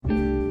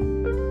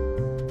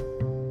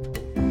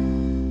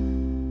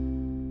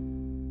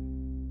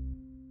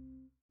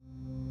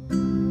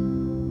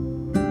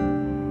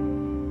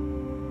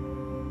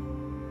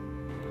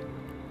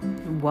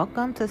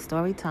Welcome to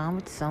Storytime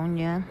with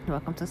Sonia.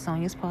 Welcome to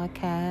Sonia's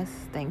podcast.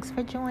 Thanks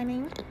for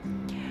joining.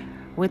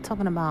 We're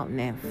talking about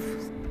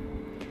nymphs.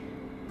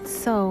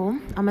 So,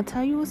 I'm going to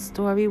tell you a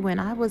story when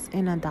I was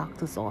in a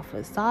doctor's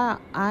office. So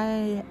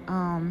I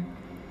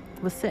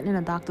was sitting in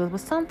a doctor's,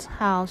 but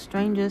somehow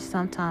strangers,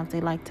 sometimes they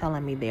like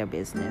telling me their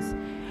business.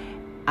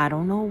 I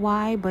don't know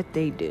why, but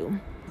they do.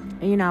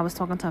 And, I was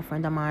talking to a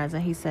friend of mine,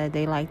 and he said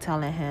they like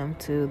telling him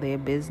to their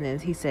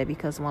business. He said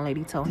because one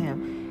lady told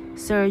him,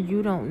 "Sir,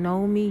 you don't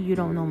know me, you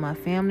don't know my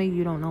family,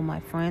 you don't know my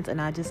friends,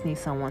 and I just need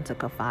someone to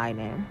confide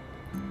in."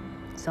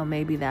 So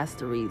maybe that's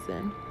the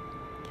reason.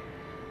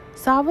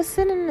 So I was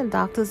sitting in the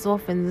doctor's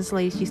office, and this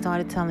lady, she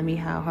started telling me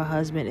how her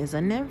husband is a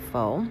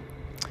nympho.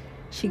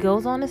 She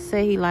goes on to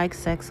say he likes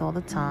sex all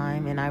the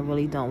time, and I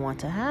really don't want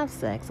to have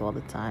sex all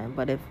the time.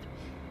 But if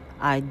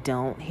I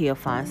don't, he'll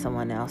find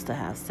someone else to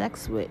have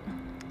sex with.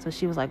 So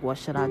she was like, "What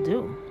should I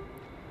do?"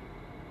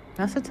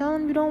 I said, "Tell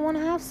him you don't want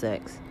to have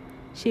sex."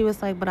 She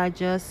was like, "But I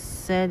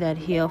just said that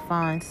he'll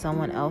find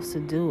someone else to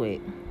do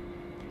it."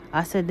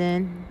 I said,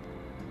 "Then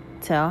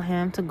tell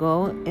him to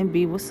go and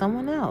be with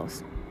someone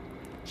else."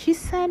 She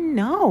said,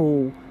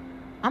 "No,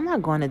 I'm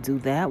not going to do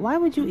that. Why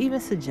would you even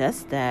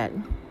suggest that?"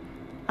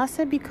 I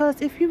said,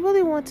 "Because if you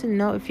really want to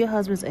know if your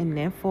husband's a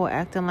nympho,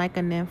 acting like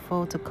a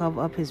nympho to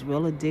cover up his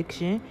real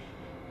addiction."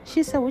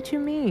 She said, "What you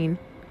mean?"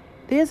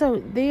 There's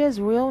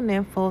real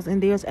nymphos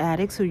and there's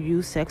addicts who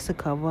use sex to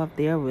cover up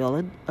their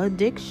real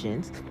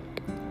addictions.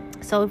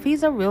 So if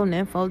he's a real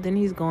nympho, then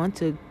he's going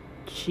to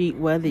cheat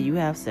whether you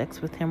have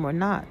sex with him or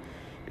not,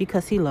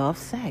 because he loves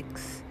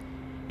sex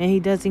and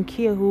he doesn't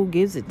care who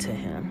gives it to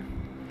him.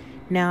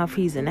 Now, if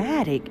he's an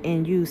addict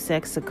and use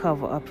sex to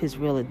cover up his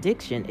real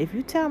addiction, if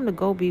you tell him to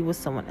go be with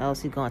someone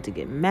else, he's going to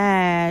get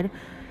mad.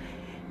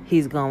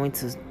 He's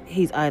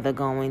either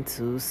going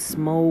to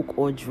smoke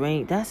or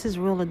drink. That's his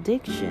real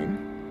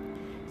addiction.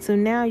 So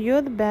now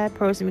you're the bad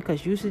person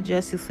because you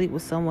suggest he sleep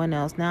with someone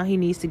else. Now he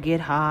needs to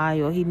get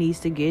high or he needs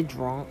to get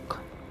drunk.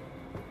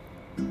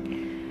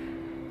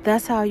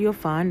 That's how you'll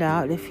find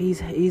out if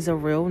he's a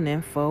real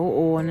nympho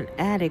or an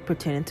addict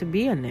pretending to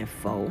be a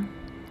nympho.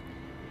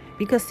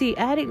 Because see,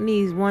 addict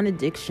needs one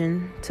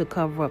addiction to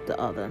cover up the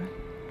other.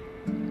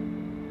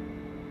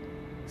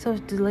 So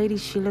the lady,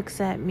 she looks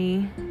at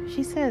me.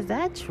 She says, "Is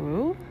that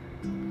true?"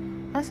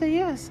 I said,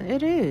 "Yes,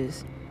 it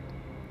is."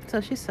 So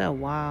she said,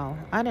 "Wow,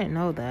 I didn't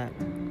know that."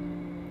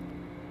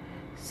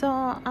 So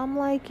I'm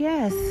like,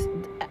 yes,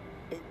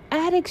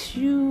 addicts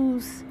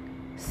use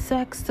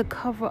sex to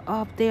cover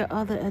up their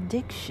other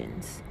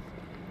addictions.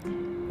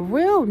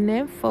 Real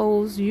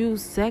nymphos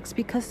use sex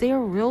because they're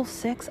real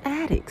sex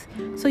addicts.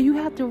 So you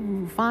have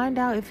to find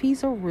out if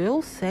he's a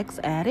real sex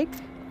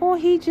addict or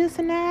he just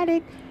an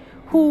addict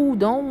who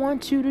don't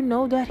want you to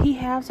know that he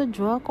has a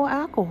drug or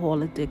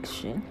alcohol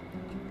addiction.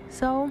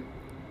 So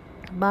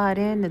by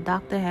then, the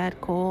doctor had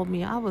called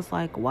me. I was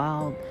like,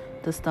 wow,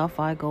 the stuff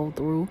I go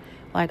through.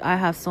 Like, I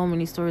have so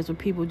many stories where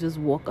people just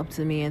walk up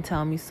to me and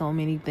tell me so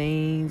many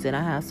things. And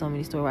I have so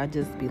many stories where I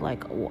just be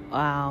like,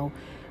 wow.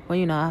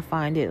 Well, I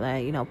find it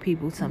like,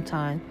 people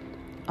sometimes,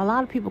 a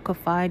lot of people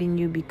confide in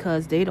you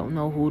because they don't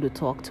know who to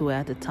talk to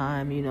at the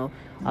time. A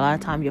lot of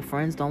time your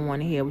friends don't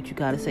want to hear what you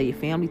got to say. Your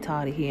family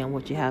tired of hearing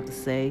what you have to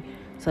say.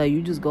 So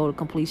you just go to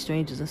complete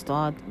strangers and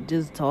start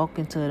just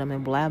talking to them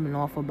and blabbing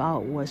off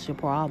about what's your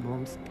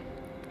problems.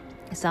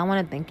 So I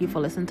want to thank you for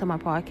listening to my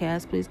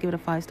podcast. Please give it a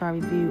 5-star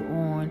review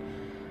on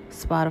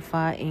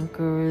Spotify,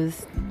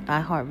 Anchors,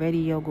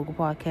 iHeartRadio, Google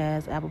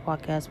Podcasts, Apple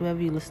Podcasts, wherever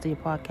you listen to your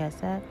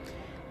podcast at.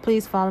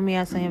 Please follow me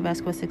at Sonia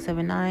Vasquez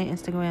 679,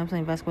 Instagram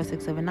Sonia Vasquez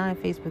 679,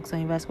 Facebook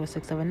Sonia Vasquez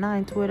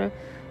 679, Twitter.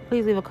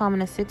 Please leave a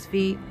comment at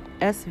 6V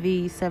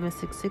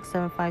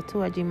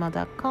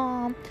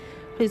SV766752@gmail.com.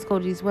 Please go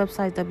to these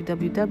websites,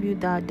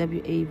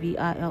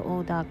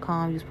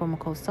 www.wavilo.com. Use promo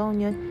code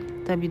Sonia.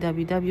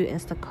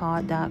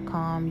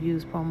 www.instacart.com.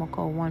 Use promo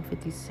code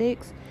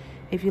 156.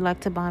 If you'd like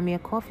to buy me a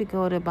coffee,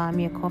 go to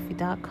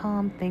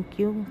buymeacoffee.com. Thank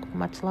you.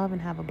 Much love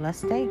and have a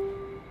blessed day.